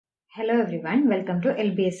Hello everyone, welcome to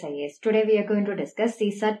LBS IAS. Today we are going to discuss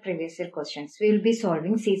CSAT previous year questions. We will be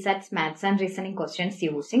solving CSAT's maths and reasoning questions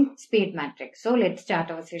using speed matrix. So let's start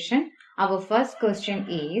our session. Our first question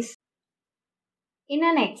is, in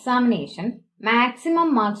an examination,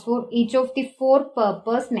 maximum marks for each of the four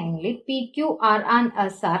purposes, namely P, Q, R and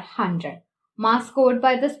S are 100. Marks scored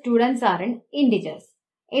by the students are in integers.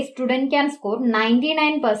 A student can score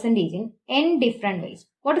 99% in n different ways.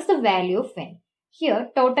 What is the value of n? Here,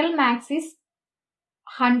 total marks is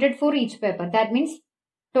 100 for each paper. That means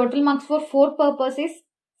total marks for 4 papers is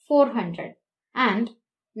 400. And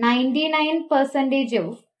 99%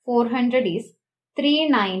 of 400 is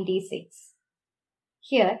 396.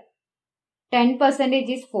 Here,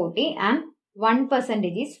 10% is 40 and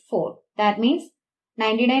 1% is 4. That means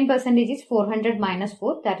 99% is 400 minus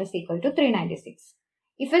 4. That is equal to 396.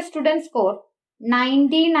 If a student score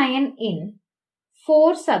 99 in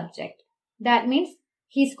 4 subjects, that means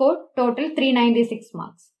he scored total 396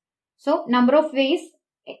 marks. So, number of ways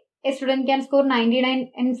a student can score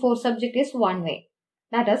 99 in 4 subjects is one way.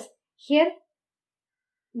 That is, here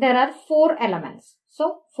there are 4 elements.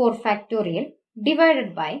 So, 4 factorial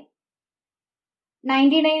divided by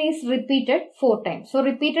 99 is repeated 4 times. So,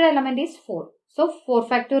 repeated element is 4. So, 4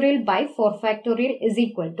 factorial by 4 factorial is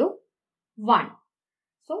equal to 1.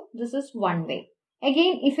 So, this is one way.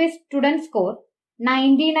 Again, if a student score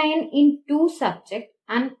 99 in 2 subjects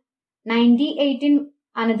and 98 in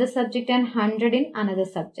another subject and 100 in another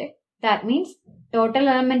subject. That means total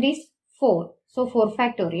element is 4. So 4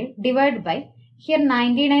 factorial divided by, here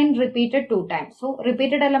 99 repeated 2 times. So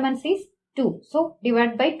repeated elements is 2. So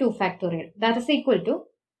divide by 2 factorial. That is equal to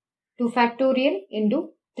 2 factorial into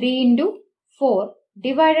 3 into 4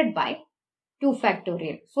 divided by 2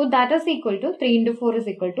 factorial. So that is equal to 3 into 4 is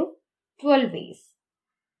equal to 12 ways.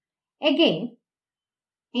 Again,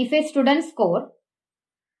 if a student score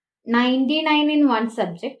 99 in one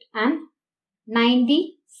subject and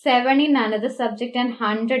 97 in another subject and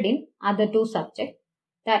 100 in other 2 subjects,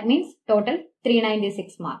 that means total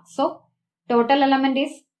 396 marks. So, total element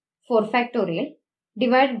is 4 factorial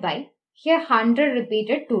divided by, here 100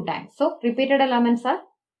 repeated 2 times. So, repeated elements are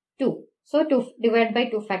 2. So, 2 divided by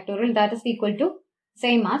 2 factorial, that is equal to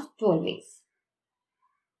same as 12 ways.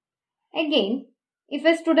 Again, if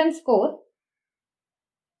a student score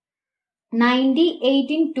 98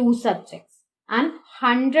 in 2 subjects and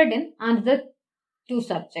 100 in another 2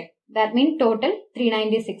 subjects. That means total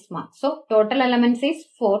 396 marks. So, total elements is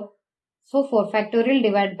 4. So, 4 factorial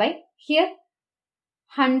divided by, here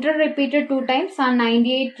 100 repeated 2 times and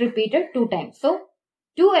 98 repeated 2 times. So,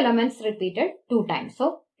 2 elements repeated 2 times.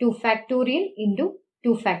 So, 2 factorial into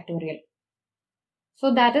 2 factorial.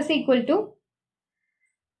 So, that is equal to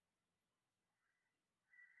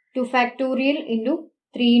 2 factorial into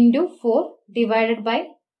 3 into 4 divided by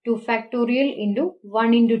 2 factorial into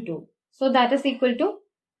 1 into 2. So, that is equal to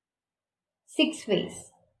 6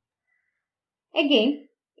 ways. Again,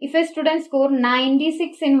 if a student score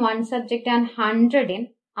 96 in one subject and 100 in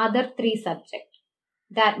other 3 subjects,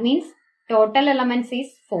 that means total elements is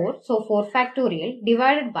 4. So, 4 factorial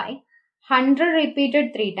divided by 100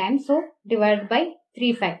 repeated 3 times. So, divided by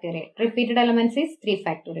 3 factorial. Repeated elements is 3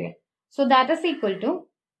 factorial. So, that is equal to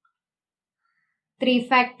 3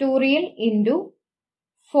 factorial into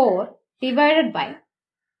 4 divided by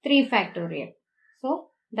 3 factorial. So,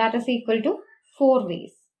 that is equal to 4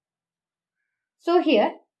 ways. So,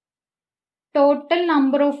 here total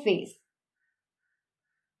number of ways.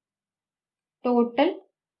 Total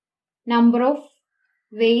number of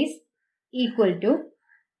ways equal to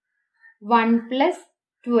 1 plus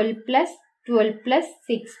 12 plus 12 plus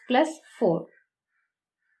 6 plus 4.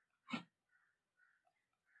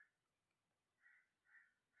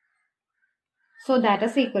 So, that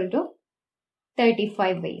is equal to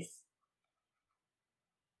 35 ways.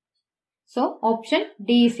 So, option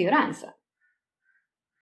D is your answer.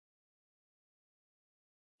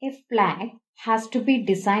 A flag has to be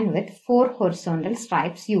designed with 4 horizontal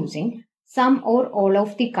stripes using some or all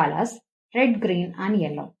of the colors red, green and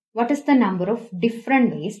yellow. What is the number of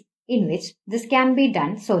different ways in which this can be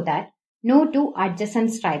done so that no 2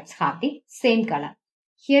 adjacent stripes have the same color?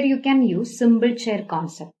 Here you can use simple chair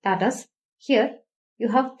concept. That is, here you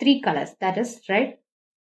have 3 colors, that is red,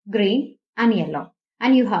 green and yellow,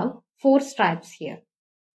 and you have 4 stripes here.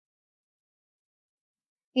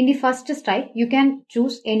 In the first stripe, you can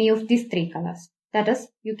choose any of these 3 colors. That is,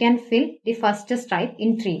 you can fill the first stripe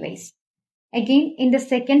in 3 ways. Again, in the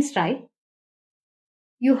second stripe,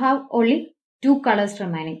 you have only 2 colors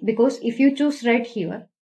remaining, because if you choose red here,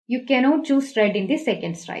 you cannot choose red in the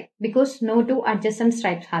second stripe because no 2 adjacent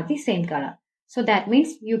stripes have the same color. So that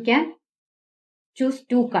means you can choose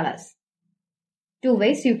two colors. Two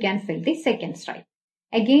ways you can fill the second stripe.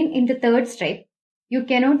 Again, in the third stripe, you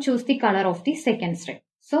cannot choose the color of the second stripe.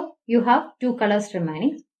 So, you have two colors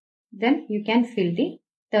remaining. Then you can fill the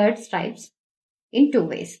third stripes in two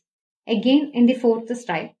ways. Again, in the fourth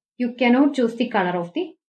stripe, you cannot choose the color of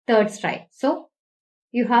the third stripe. So,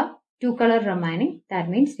 you have two colors remaining. That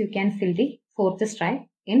means you can fill the fourth stripe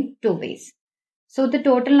in two ways. So, the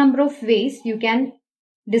total number of ways you can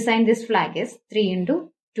design this flag is 3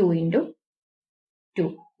 into 2 into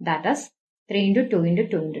 2. That is 3 into 2 into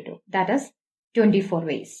 2 into 2. That is 24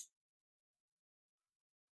 ways.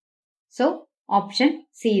 So, option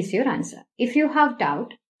C is your answer. If you have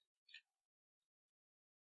doubt,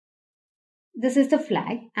 this is the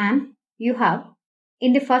flag and you have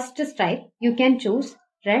in the first stripe, you can choose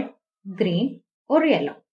red, green or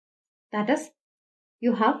yellow. That is,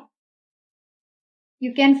 you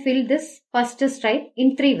can fill this first stripe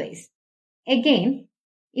in three ways. Again,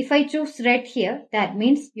 if I choose red here, that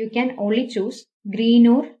means you can only choose green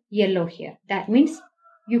or yellow here. That means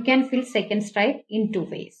you can fill second stripe in two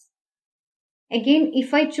ways. Again,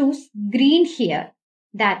 if I choose green here,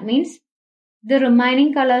 that means the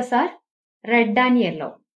remaining colors are red and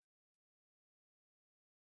yellow.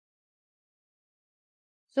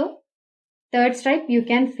 So, third stripe you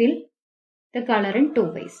can fill the color in two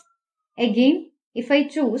ways. Again, if I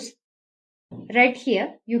choose red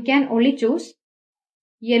here, you can only choose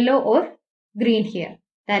yellow or green here.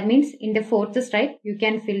 That means in the fourth stripe, you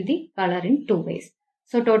can fill the color in two ways.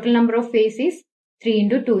 So, total number of ways is 3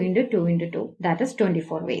 into 2 into 2 into 2. That is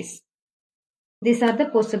 24 ways. These are the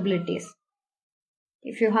possibilities.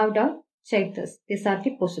 If you have doubt, check this. These are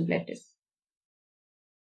the possibilities.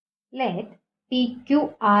 Let P,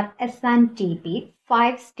 Q, R, S and T be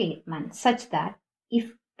 5 statements such that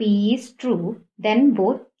if P is true, then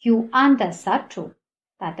both Q and S are true.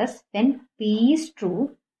 That is, when P is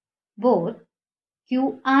true, both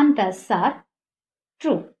Q and S are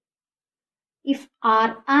true. If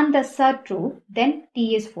R and S are true, then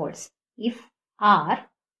T is false. If R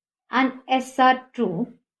and S are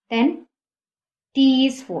true, then T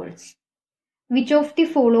is false. Which of the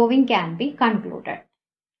following can be concluded?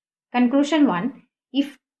 Conclusion 1.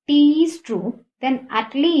 If T is true, then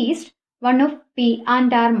at least one of P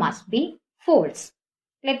and R must be false.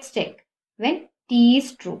 Let's check. When T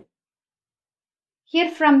is true. Here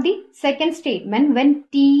from the second statement, when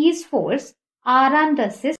T is false, R and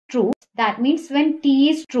S is true. That means when T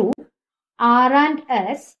is true, R and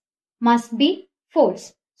S must be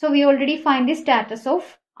false. So we already find the status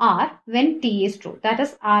of R when T is true. That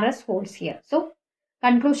is R is false here. So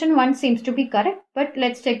conclusion 1 seems to be correct, but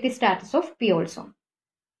let's check the status of P also.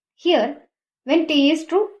 Here, when T is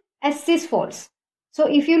true, S is false. So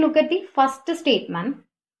if you look at the first statement,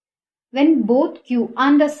 when both Q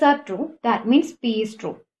and S are true, that means P is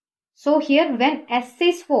true. So here when S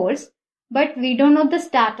is false, but we don't know the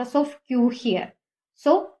status of Q here.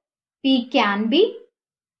 So P can be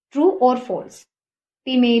true or false.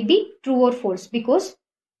 P may be true or false because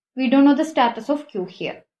we don't know the status of Q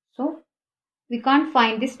here. So we can't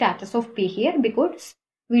find the status of P here because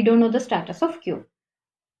we don't know the status of Q.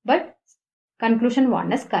 But conclusion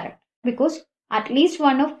 1 is correct because at least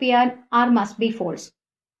one of P and R must be false.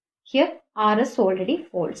 Here R is already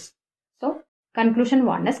false. So conclusion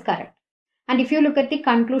 1 is correct. And if you look at the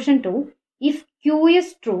conclusion 2, if Q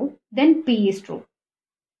is true, then P is true.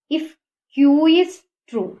 If Q is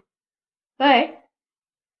true, but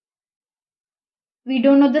we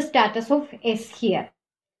don't know the status of S here.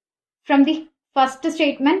 From the first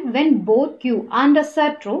statement, when both Q and S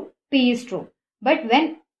are true, P is true. But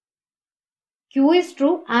when Q is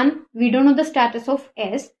true and we don't know the status of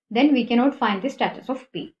S, then we cannot find the status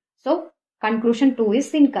of P. So, conclusion 2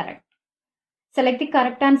 is incorrect. Select the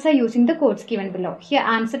correct answer using the codes given below. Here,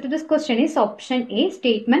 answer to this question is option A,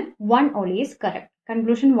 statement 1 only is correct.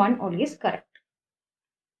 Conclusion 1 only is correct.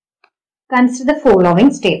 Consider the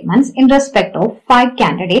following statements in respect of 5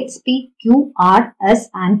 candidates P, Q, R, S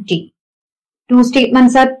and T. 2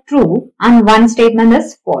 statements are true and 1 statement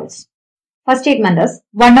is false. First statement is,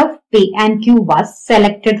 one of P and Q was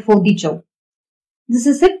selected for the job. This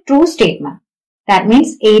is a true statement. That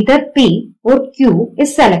means either P or Q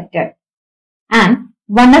is selected and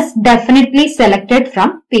one is definitely selected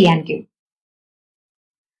from P and Q.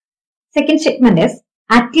 Second statement is,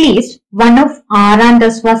 at least one of R and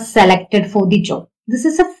S was selected for the job. This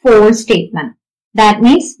is a false statement. That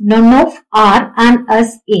means none of R and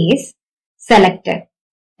S is selected.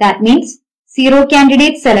 That means 0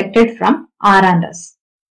 candidates selected from R and S.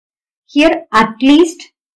 Here at least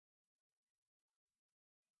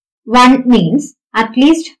one means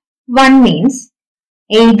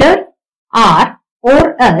either R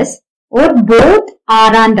or S or both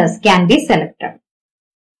R and S can be selected.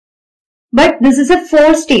 But this is a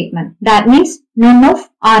false statement. That means none of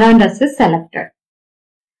R and S is selected.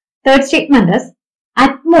 Third statement is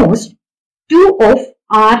at most 2 of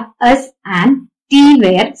R, S and T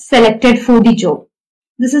were selected for the job.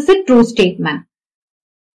 This is a true statement.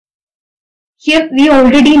 Here we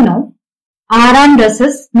already know R and S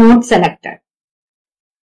is not selected.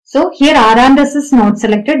 So here R and S is not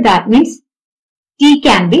selected. That means T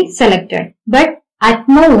can be selected. But at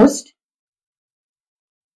most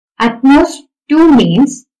 2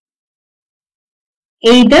 means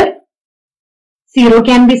either 0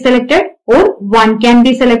 can be selected or 1 can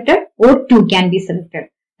be selected or 2 can be selected.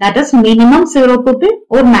 That is minimum 0 people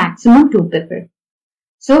or maximum 2 people.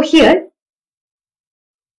 So here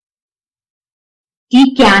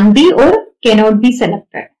T can be or cannot be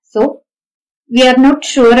selected. So we are not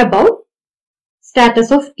sure about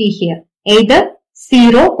status of T here. Either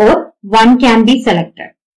 0 or 1 can be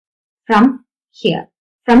selected from here,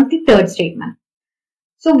 from the third statement.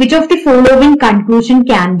 So which of the following conclusion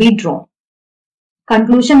can be drawn?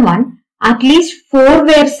 Conclusion 1. At least 4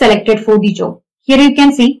 were selected for the job. Here you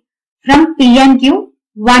can see from P and Q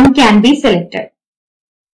 1 can be selected.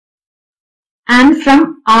 And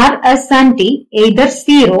from R, S and T either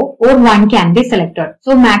 0 or 1 can be selected.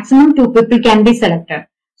 So maximum 2 people can be selected.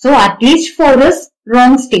 So at least 4 is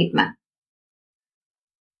wrong statement.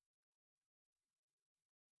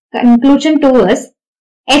 Conclusion 2 is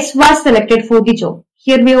S was selected for the job.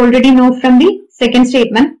 Here we already know from the second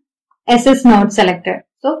statement S is not selected.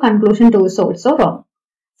 So conclusion 2 is also wrong.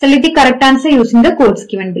 Select the correct answer using the codes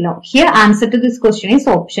given below. Here answer to this question is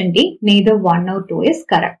option D. Neither 1 or 2 is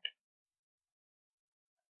correct.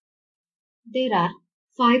 There are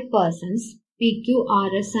 5 persons P, Q, R,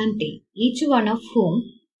 S and T, each one of whom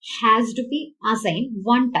has to be assigned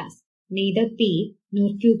one task. Neither P nor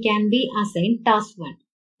Q can be assigned task 1.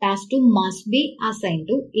 Task 2 must be assigned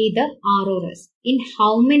to either R or S. In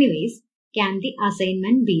how many ways can the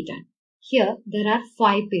assignment be done? Here there are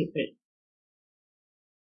 5 people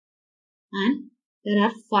and there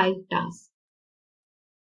are 5 tasks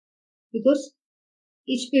because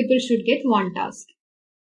each people should get one task.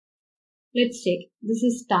 Let's check. This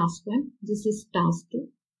is task 1, this is task 2,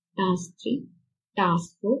 task 3,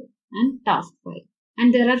 task 4 and task 5.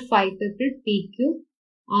 And there are 5 people P, Q,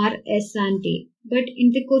 R, S and T. But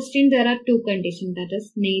in the question there are 2 conditions, that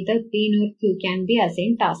is neither P nor Q can be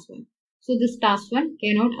assigned task 1. So this task 1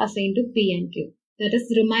 cannot assign to P and Q. That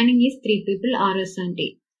is remaining is 3 people R, S and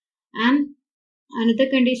T. And another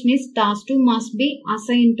condition is task 2 must be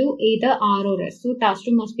assigned to either R or S. So task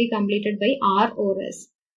 2 must be completed by R or S.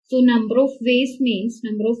 So number of ways means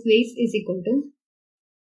number of ways is equal to,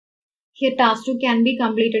 here task 2 can be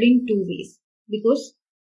completed in 2 ways because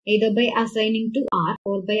either by assigning to R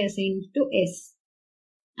or by assigning to S.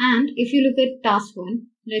 And if you look at task 1,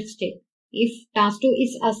 let's check. If task 2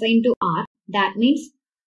 is assigned to R, that means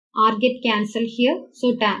R get cancelled here.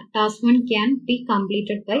 So task 1 can be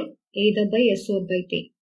completed by either by S or by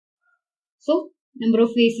T. So number of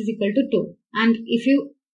ways is equal to 2. And if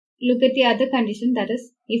you look at the other condition, that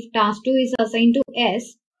is if task 2 is assigned to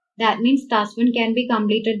S, that means task 1 can be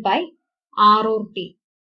completed by R or T.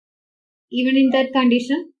 Even in that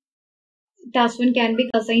condition, task 1 can be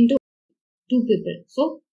assigned to 2 people.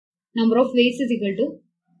 So number of ways is equal to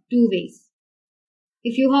 2 ways.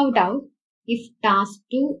 If you have doubt, if task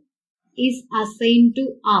 2 is assigned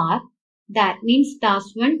to R, that means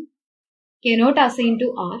task 1 cannot assign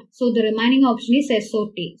to R. So the remaining option is S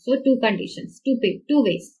or T. So 2 conditions, 2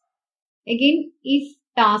 ways. Again, if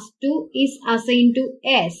task 2 is assigned to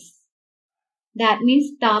S, that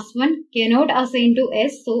means task 1 cannot assign to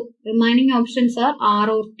S. So remaining options are R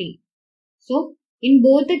or T. So in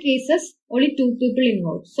both the cases, only 2 people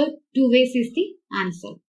involved. So 2 ways is the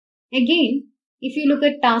answer. Again, if you look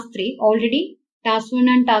at task 3, already task 1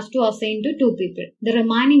 and task 2 assigned to 2 people. The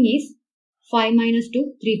remaining is 5 minus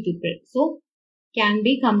 2, 3 people. So can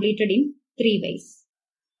be completed in 3 ways.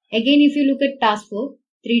 Again, if you look at task 4,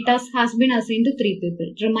 3 tasks has been assigned to 3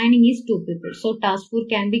 people. Remaining is 2 people. So task 4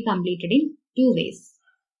 can be completed in 2 ways.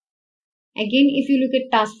 Again, if you look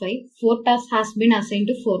at task 5, 4 tasks has been assigned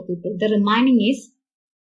to 4 people. The remaining is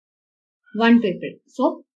 1 people.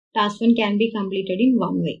 So task 1 can be completed in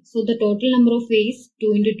 1 way. So the total number of ways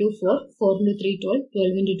 2 into 2 4, 4 into 3 12, 12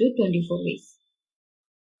 into 2 24 ways.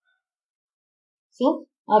 So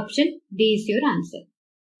option D is your answer.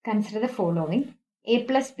 Consider the following. A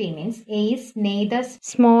plus B means A is neither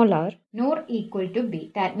smaller nor equal to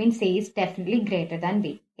B. That means A is definitely greater than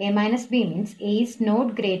B. A minus B means A is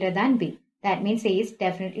not greater than B. That means A is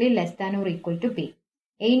definitely less than or equal to B.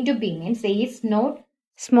 A into B means A is not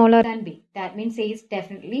smaller than B. That means A is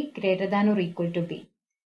definitely greater than or equal to B.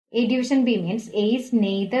 A division B means A is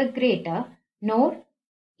neither greater nor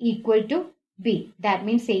equal to B. That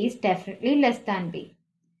means A is definitely less than B.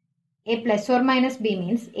 A plus or minus B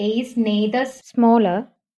means A is neither smaller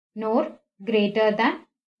nor greater than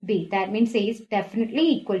B. That means A is definitely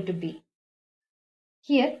equal to B.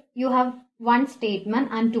 Here you have one statement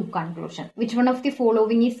and two conclusions. Which one of the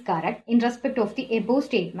following is correct in respect of the above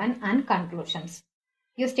statement and conclusions?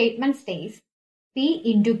 Your statement says P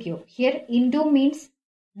into Q. Here into means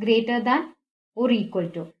greater than or equal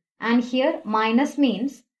to. And here minus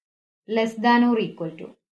means less than or equal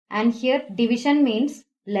to. And here division means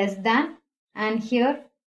less than. And here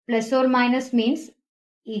plus or minus means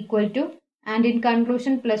equal to. And in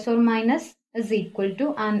conclusion plus or minus is equal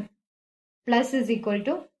to, and plus is equal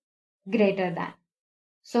to greater than.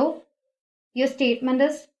 So your statement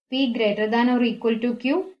is P greater than or equal to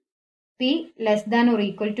Q, P less than or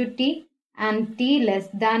equal to T, and T less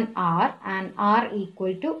than R, and R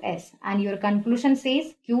equal to S. And your conclusion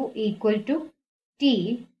says Q equal to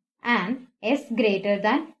T and S greater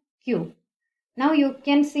than Q. Now you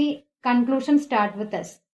can see conclusion start with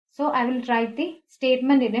S. So I will write the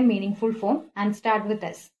statement in a meaningful form and start with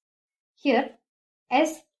S. Here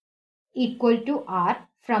S equal to R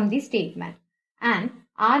from the statement, and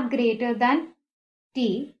R greater than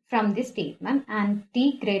T from the statement, and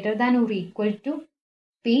T greater than or equal to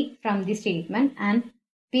P from the statement, and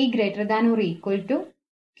P greater than or equal to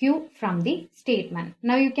Q from the statement.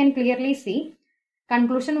 Now you can clearly see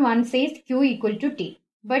conclusion 1 says Q equal to T.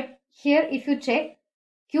 But here if you check,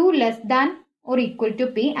 Q less than or equal to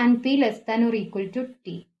P and P less than or equal to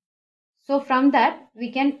T. So from that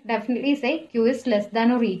we can definitely say Q is less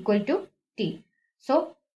than or equal to T.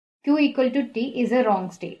 So Q equal to T is a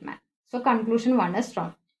wrong statement. So conclusion 1 is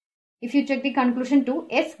wrong. If you check the conclusion 2,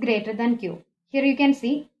 S greater than Q. Here you can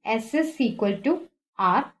see S is equal to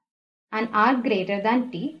R and R greater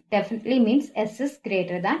than T definitely means S is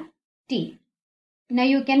greater than T. Now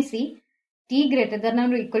you can see T greater than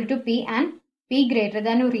or equal to P and P greater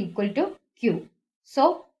than or equal to Q.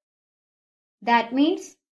 So that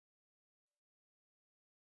means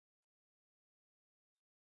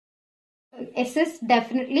S is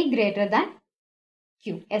definitely greater than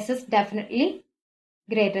Q. S is definitely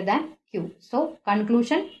greater than Q. So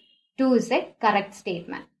conclusion 2 is a correct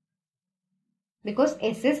statement. Because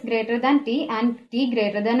S is greater than T and T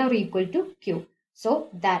greater than or equal to Q. So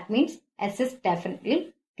that means S is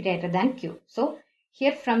definitely greater than Q. So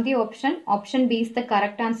here from the option B is the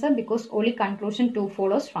correct answer because only conclusion 2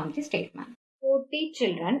 follows from the statement. 40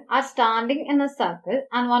 children are standing in a circle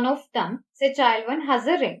and one of them, say child 1, has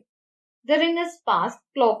a ring. The ring is passed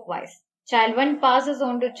clockwise. Child 1 passes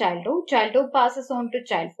on to child 2, child 2 passes on to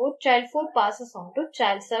child 4, child 4 passes on to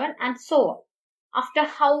child 7 and so on. After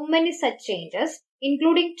how many such changes,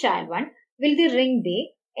 including child 1, will the ring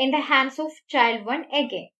be in the hands of child 1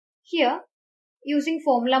 again? Here, using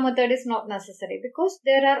formula method is not necessary because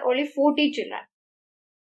there are only 40 children.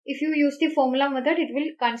 If you use the formula method, it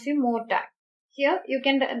will consume more time. Here, you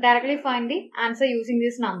can directly find the answer using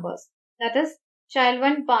these numbers. That is, child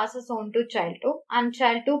 1 passes on to child 2 and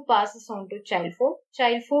child 2 passes on to child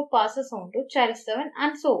 4 passes on to child 7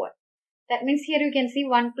 and so on. That means here you can see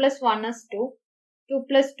 1 plus 1 is 2, 2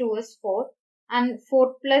 plus 2 is 4 and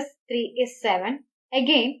 4 plus 3 is 7.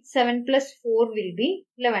 Again 7 plus 4 will be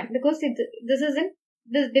 11 because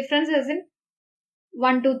this difference is in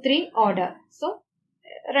 1, 2, 3 order. So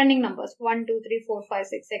running numbers 1, 2, 3, 4, 5,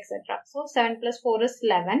 6 etc. So 7 plus 4 is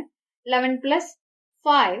 11. 11 plus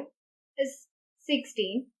 5 is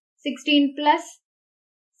 16. 16 plus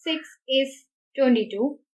 6 is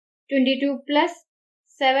 22. 22 plus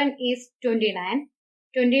 7 is 29.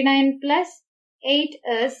 29 plus 8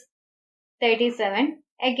 is 37.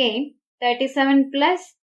 Again 37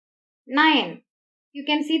 plus 9. You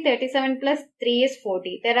can see 37 plus 3 is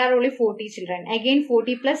 40. There are only 40 children. Again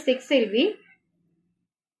 40 plus 6 will be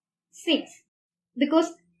 6.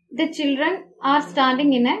 Because the children are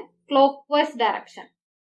standing in a clockwise direction.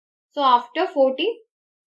 So after 40,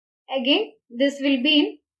 again this will be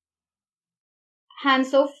in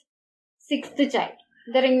hands of 6th child.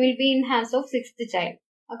 The ring will be in hands of 6th child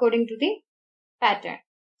according to the pattern.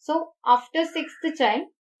 So after 6th child,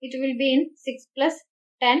 it will be in 6 plus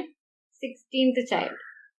 10, 16th child.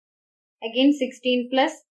 Again 16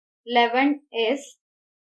 plus 11 is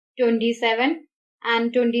 27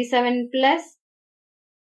 and 27 plus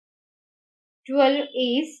 12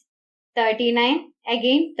 is 39.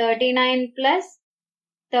 Again 39 plus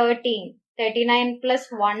 13. 39 plus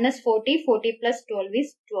 1 is 40. 40 plus 12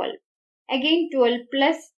 is 12. Again 12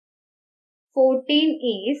 plus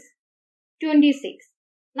 14 is 26.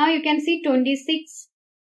 Now you can see 26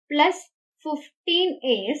 plus 15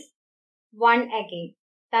 is 1 again.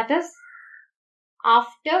 That is,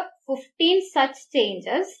 after 15 such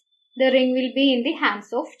changes, the ring will be in the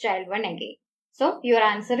hands of child 1 again. So your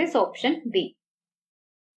answer is option B.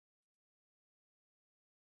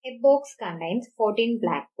 A box contains 14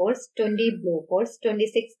 black balls, 20 blue balls,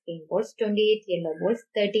 26 green balls, 28 yellow balls,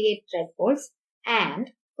 38 red balls, and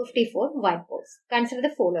 54 white balls. Consider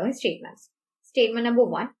the following statements. Statement number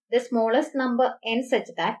 1. The smallest number n such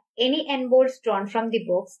that any n balls drawn from the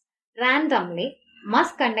box randomly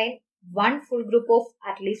must contain one full group of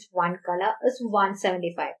at least one color is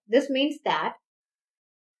 175. This means that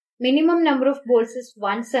minimum number of balls is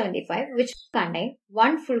 175, which contain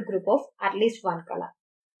one full group of at least one color.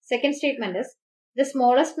 Second statement is, the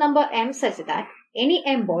smallest number m such that any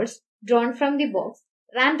m balls drawn from the box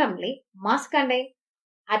randomly must contain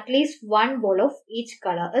at least one ball of each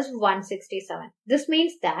color is 167. This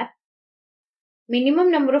means that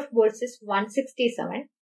minimum number of balls is 167,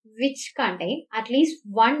 which contain at least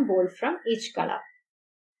one ball from each color.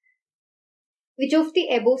 Which of the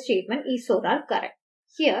above statement is or are correct?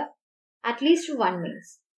 Here, at least one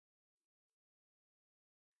means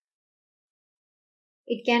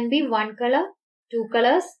it can be one color, two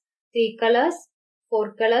colors, three colors,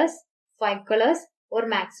 four colors, five colors, or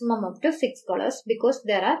maximum up to 6 colors, because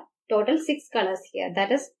there are total 6 colors here.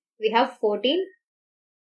 That is, we have 14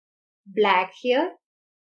 black here,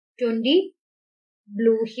 20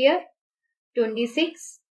 blue here,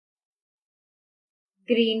 26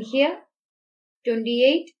 green here,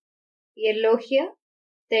 28 yellow here,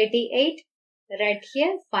 38 red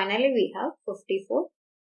here. Finally, we have 54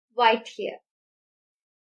 white here.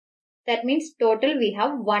 That means total we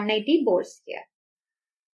have 180 balls here.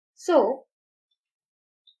 So,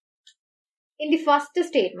 in the first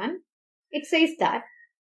statement, it says that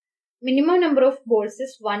minimum number of balls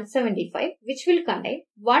is 175, which will contain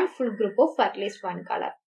one full group of at least one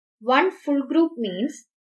color. One full group means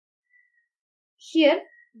here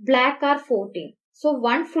black are 14. So,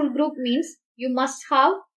 one full group means you must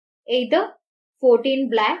have either 14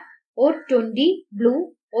 black or 20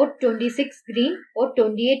 blue or 26 green or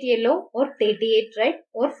 28 yellow or 38 red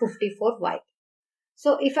or 54 white.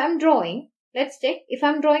 So if I am drawing, let's check, if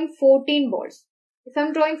I am drawing 14 balls. If I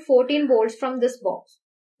am drawing 14 balls from this box,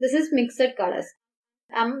 this is mixed colors.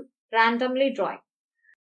 I am randomly drawing.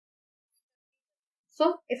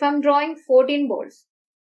 So if I am drawing 14 balls,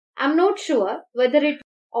 I am not sure whether it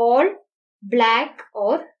all black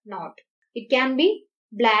or not. It can be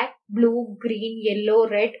black, blue, green, yellow,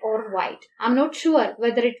 red or white. I'm not sure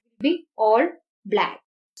whether it will be all black.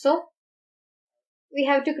 So, we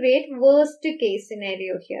have to create worst case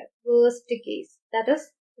scenario here. Worst case. That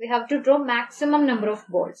is, we have to draw maximum number of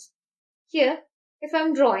balls. Here, if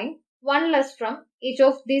I'm drawing one less from each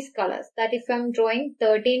of these colors, that if I'm drawing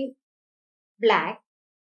 13 black,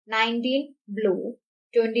 19 blue,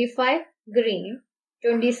 25 green,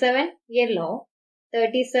 27 yellow,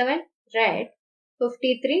 37 red,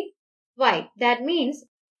 53 white. That means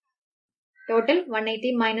total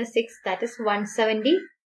 180 minus 6, that is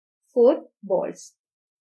 174 balls.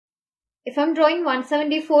 If I am drawing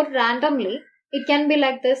 174 randomly, it can be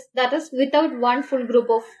like this. That is without one full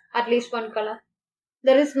group of at least one color.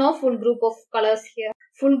 There is no full group of colors here.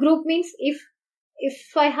 Full group means if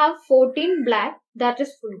I have 14 black, that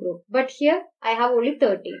is full group. But here I have only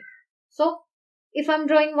 13. So if I am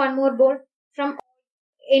drawing one more ball from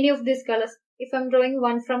any of these colors, if I am drawing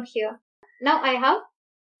one from here, now I have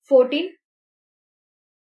 14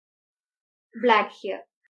 black here.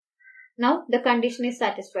 Now the condition is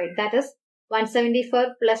satisfied. That is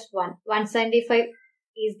 174 plus 1. 175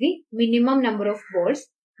 is the minimum number of balls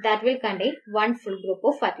that will contain one full group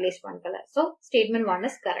of at least one color. So statement 1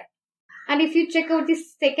 is correct. And if you check out the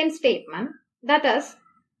second statement, that is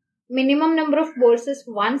minimum number of balls is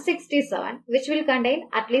 167, which will contain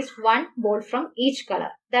at least one ball from each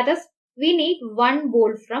color. That is, we need one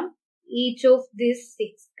ball from each of these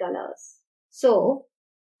 6 colors. So,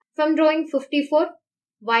 if I am drawing 54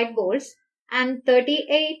 white balls and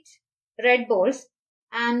 38 red balls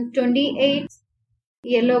and 28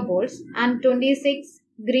 yellow balls and 26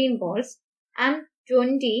 green balls and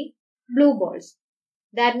 20 blue balls.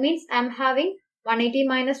 That means I am having 180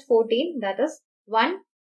 minus 14, that is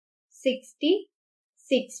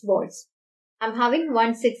 166 balls. I am having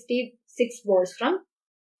 166 balls from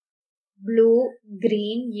blue,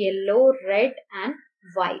 green, yellow, red and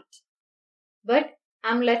white. But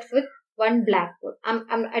I am left with one black ball.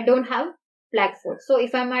 I don't have black ball. So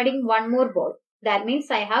if I am adding one more ball, that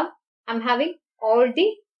means I am having all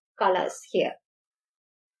the colors here.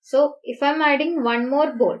 So if I'm adding one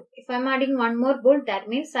more bolt, that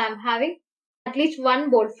means I'm having at least one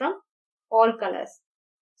bolt from all colors.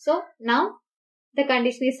 So now the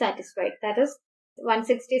condition is satisfied. That is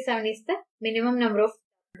 167 is the minimum number of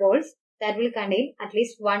bolts that will contain at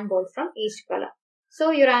least one bolt from each color.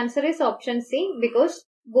 So your answer is option C because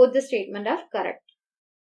both the statements are correct.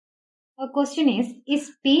 A question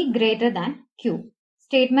is P greater than Q?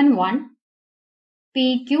 Statement 1,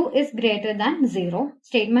 PQ is greater than 0.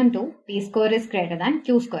 Statement 2, P square is greater than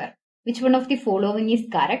Q square. Which one of the following is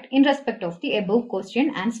correct in respect of the above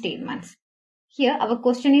question and statements? Here our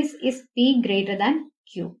question is P greater than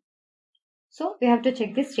Q? So we have to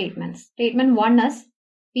check the statements. Statement 1 is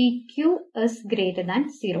PQ is greater than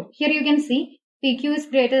 0. Here you can see PQ is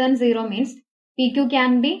greater than 0 means PQ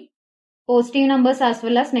can be positive numbers as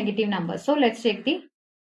well as negative numbers. So let's check the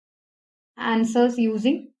answers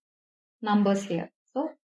using numbers here. So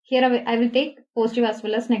here I will take positive as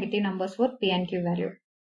well as negative numbers for P and Q value.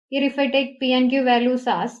 Here if I take P and Q values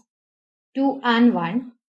as 2 and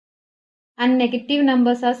 1 and negative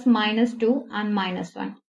numbers as minus 2 and minus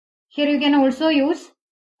 1. Here you can also use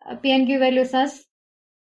P and Q values as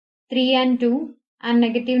 3 and 2 and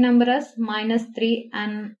negative number as minus 3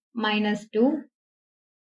 and minus 2.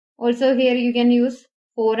 Also here you can use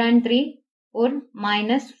 4 and 3 or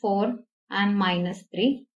minus 4 and minus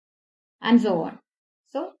 3 and so on.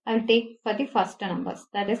 So I will take for the first numbers.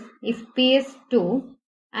 That is if P is 2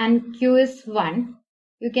 and Q is 1,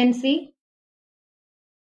 you can see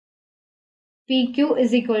PQ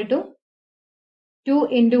is equal to 2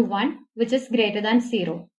 into 1 which is greater than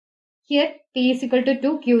 0. Here P is equal to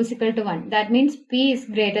 2, Q is equal to 1. That means P is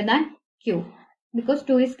greater than Q because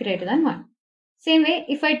 2 is greater than 1. Same way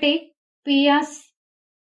if I take P as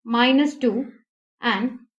minus 2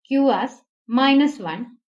 and Q as minus 1,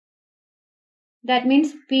 that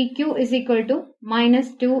means PQ is equal to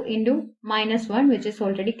minus 2 into minus 1 which is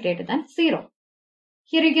already greater than 0.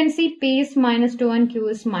 Here you can see P is minus 2 and Q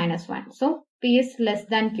is minus 1. So P is less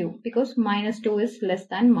than Q because minus 2 is less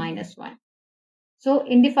than minus 1. So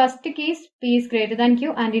in the first case P is greater than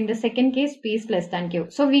Q and in the second case P is less than Q.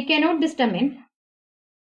 So we cannot determine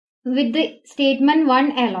with the statement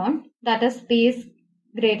 1 alone, that is P is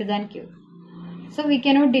greater than Q. So we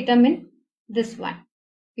cannot determine this one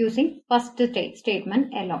using first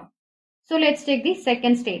statement alone. So let's take the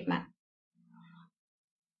second statement.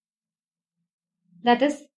 That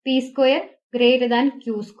is P square greater than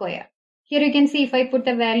Q square. Here you can see if I put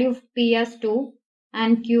the value of P as 2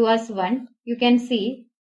 and Q as 1, you can see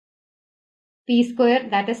P square,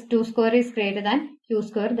 that is 2 square, is greater than Q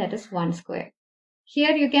square, that is 1 square.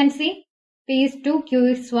 Here you can see P is 2, Q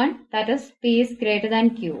is 1, that is P is greater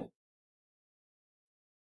than Q.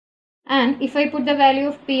 And if I put the value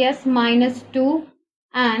of P as minus 2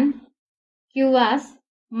 and Q as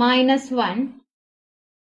minus 1,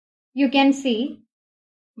 you can see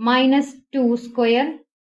minus 2 square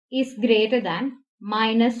is greater than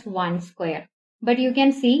minus 1 square. But you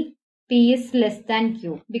can see P is less than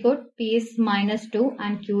Q because P is minus 2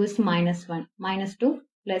 and Q is minus 1. Minus 2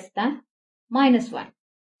 less than minus 1.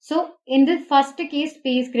 So in the first case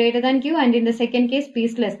P is greater than Q and in the second case P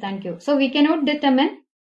is less than Q. So we cannot determine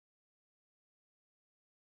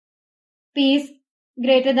P is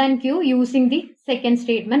greater than Q using the second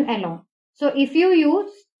statement alone. So if you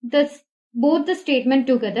use both the statement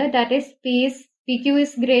together, that is PQ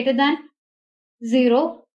is greater than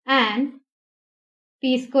 0 and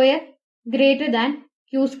P square greater than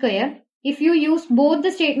Q square. If you use both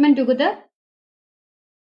the statement together,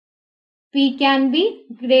 P can be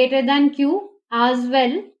greater than Q as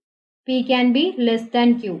well. P can be less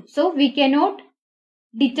than Q. So we cannot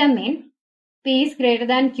determine P is greater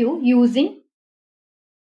than Q using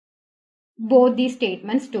both these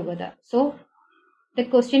statements together. So the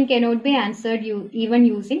question cannot be answered even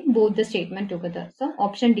using both the statement together. So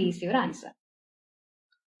option D is your answer.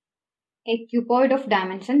 A cuboid of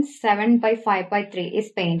dimension 7 by 5 by 3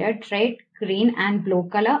 is painted red, green and blue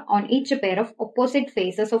color on each pair of opposite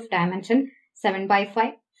faces of dimension 7 by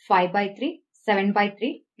 5, 5 by 3, 7 by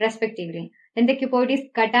 3 respectively. Then the cuboid is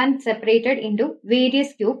cut and separated into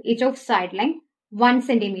various cubes, each of side length 1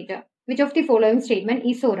 centimeter. Which of the following statement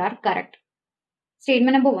is or are correct?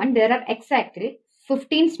 Statement number 1, there are exactly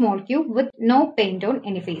 15 small cubes with no paint on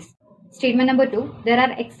any face. Statement number 2, there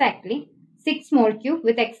are exactly 6 small cubes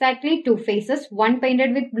with exactly 2 faces, one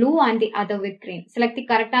painted with blue and the other with green. Select the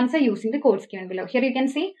correct answer using the codes given below. Here you can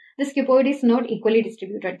see this cuboid is not equally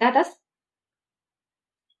distributed. That is,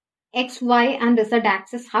 X, Y and Z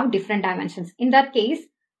axis have different dimensions. In that case,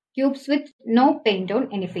 cubes with no paint on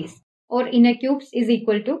any face or inner cubes is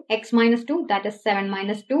equal to X minus 2, that is 7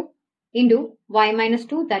 minus 2, into y minus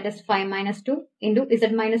 2, that is 5 minus 2, into z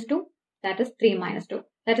minus 2, that is 3 minus 2.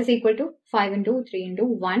 That is equal to 5 into 3 into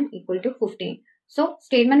 1 equal to 15. So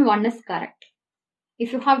statement 1 is correct.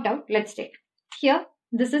 If you have doubt, let's take. Here,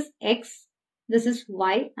 this is x, this is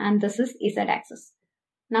y, and this is z axis.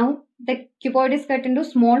 Now, the cuboid is cut into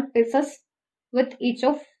small pieces with each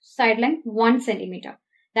of side length 1 centimeter.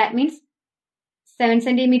 That means 7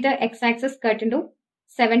 centimeter x-axis cut into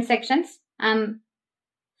 7 sections and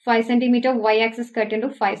 5 centimeter y-axis cut into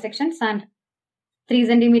 5 sections and 3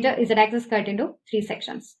 centimeter z-axis cut into 3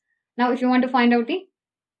 sections. Now, if you want to find out the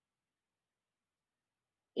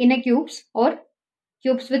inner cubes or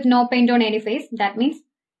cubes with no paint on any face, that means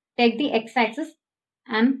take the x-axis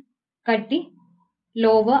and cut the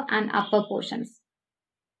lower and upper portions.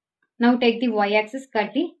 Now take the y-axis,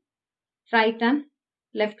 cut the right and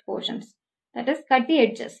left portions. That is, cut the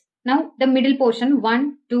edges. Now the middle portion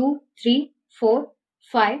 1, 2, 3, 4,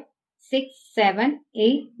 5, 6, 7,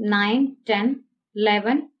 8, 9, 10,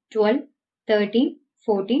 11, 12, 13,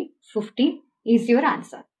 14, 15 is your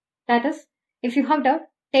answer. That is, if you have doubt,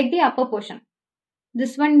 take the upper portion.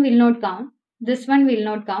 This one will not count. This one will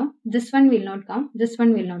not count. This one will not count. This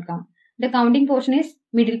one will not count. The counting portion is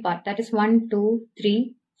middle part. That is 1, 2,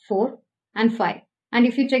 3, 4 and 5. And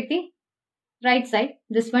if you check the right side,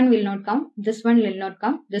 this one will not count. This one will not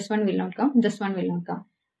count. This one will not count. This one will not count.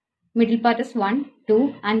 Middle part is 1,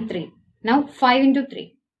 2 and 3. Now 5 into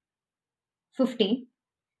 3. 15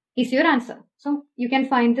 is your answer. So you can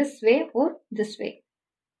find this way or this way.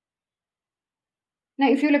 Now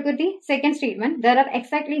if you look at the second statement, there are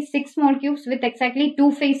exactly 6 small cubes with exactly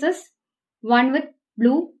 2 faces. One with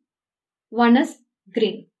blue, one is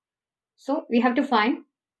green. So we have to find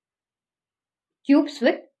cubes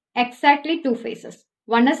with exactly 2 faces.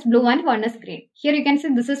 One is blue and one is green. Here you can see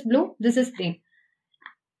this is blue, this is green.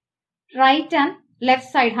 Right and left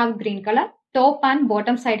side have green color. Top and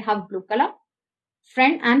bottom side have blue color.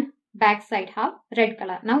 Front and back side have red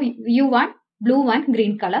color. Now you want blue and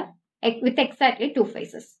green color with exactly 2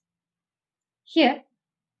 faces. Here,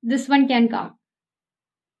 this one can count.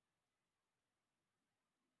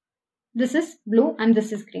 This is blue and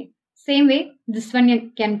this is green. Same way, this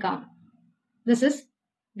one can count. This is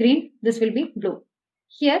green, this will be blue.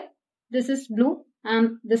 Here, this is blue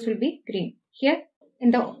and this will be green. Here,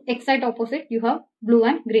 in the exact opposite, you have blue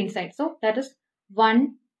and green side. So, that is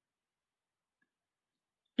 1,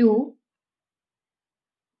 2,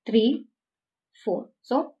 3, 4.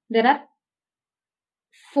 So, there are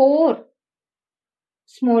 4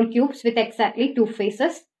 small cubes with exactly 2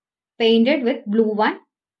 faces painted with blue and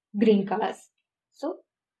green colors. So,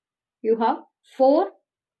 you have 4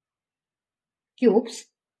 cubes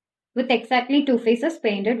with exactly 2 faces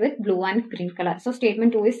painted with blue and green color. So,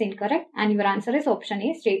 statement 2 is incorrect and your answer is option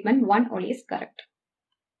A. Statement 1 only is correct.